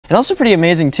And also pretty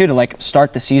amazing too to like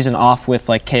start the season off with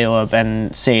like Caleb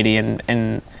and Sadie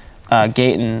and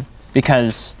Gaten,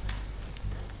 because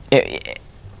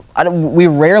we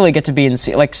rarely get to be in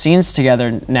like scenes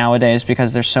together nowadays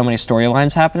because there's so many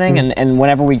storylines happening, and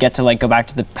whenever we get to like go back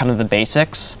to the kind of the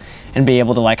basics and be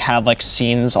able to like have like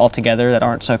scenes all together that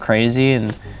aren't so crazy,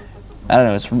 and I don't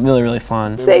know, it's really, really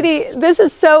fun. Sadie, this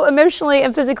is so emotionally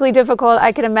and physically difficult,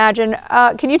 I can imagine.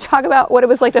 Can you talk about what it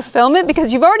was like to film it?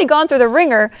 Because you've already gone through the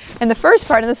ringer in the first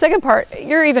part, and the second part,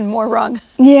 you're even more wrong.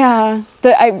 Yeah,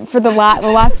 for the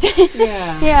last.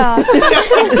 Yeah.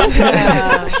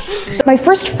 My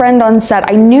first friend on set,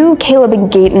 I knew Caleb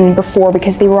and Gaten before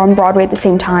because they were on Broadway at the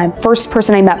same time. First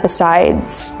person I met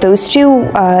besides those two,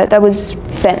 that was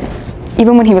Finn.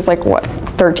 Even when he was like, what,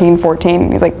 13,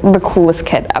 14, he's like the coolest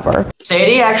kid ever.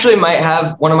 Sadie actually might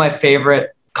have one of my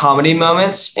favorite comedy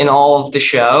moments in all of the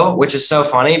show, which is so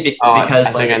funny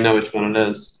because I think I know which one it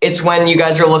is. It's when you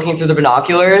guys are looking through the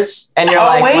binoculars and you're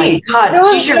like, wait,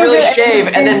 God, he should really shave.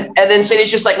 And then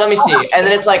Sadie's just like, let me see. And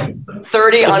then it's like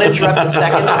 30 uninterrupted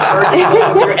seconds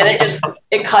and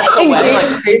it cuts away.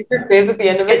 Like, face to face at the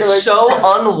end of it. It's so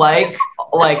unlike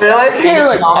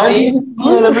comedy.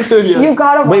 You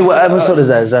gotta wait, what episode is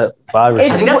that? Is that 5 or 6?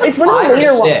 I think that's like 5 or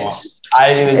 6. I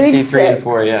didn't even see 3 and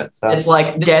 4 yet. So. It's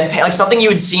like deadpan, like something you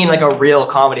would see in like a real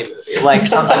comedy movie, like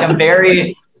something like a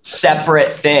very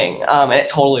separate thing, and it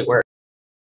totally works.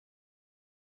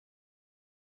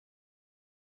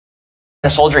 The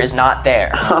soldier is not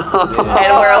there,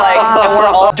 and we're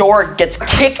all door gets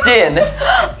kicked in,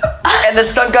 and the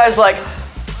stunt guy's like.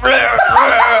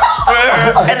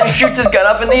 And then shoots his gun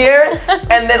up in the air,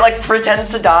 and then like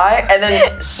pretends to die, and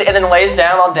then lays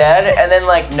down all dead, and then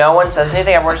like no one says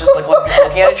anything. Everyone's just like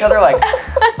looking at each other like.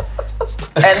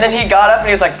 And then he got up and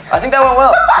he was like, "I think that went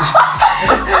well."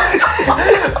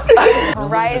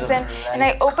 Horizon, and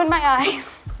I open my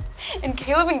eyes, and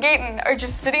Caleb and Gaten are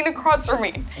just sitting across from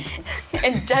me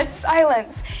in dead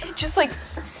silence, just like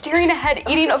staring ahead,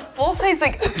 eating a full-size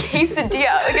like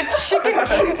quesadilla, like a chicken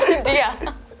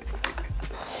quesadilla.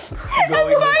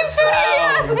 Going over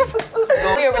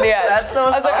the edge. That's the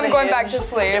most I was like, I'm going back to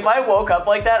sleep. If I woke up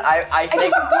like that, I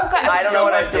think I don't know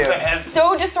what I'd do.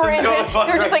 So disoriented.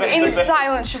 They were just like in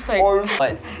silence, just like.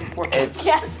 But it's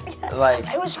Yes. like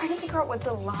I was trying to figure out what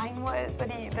the line was that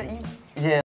you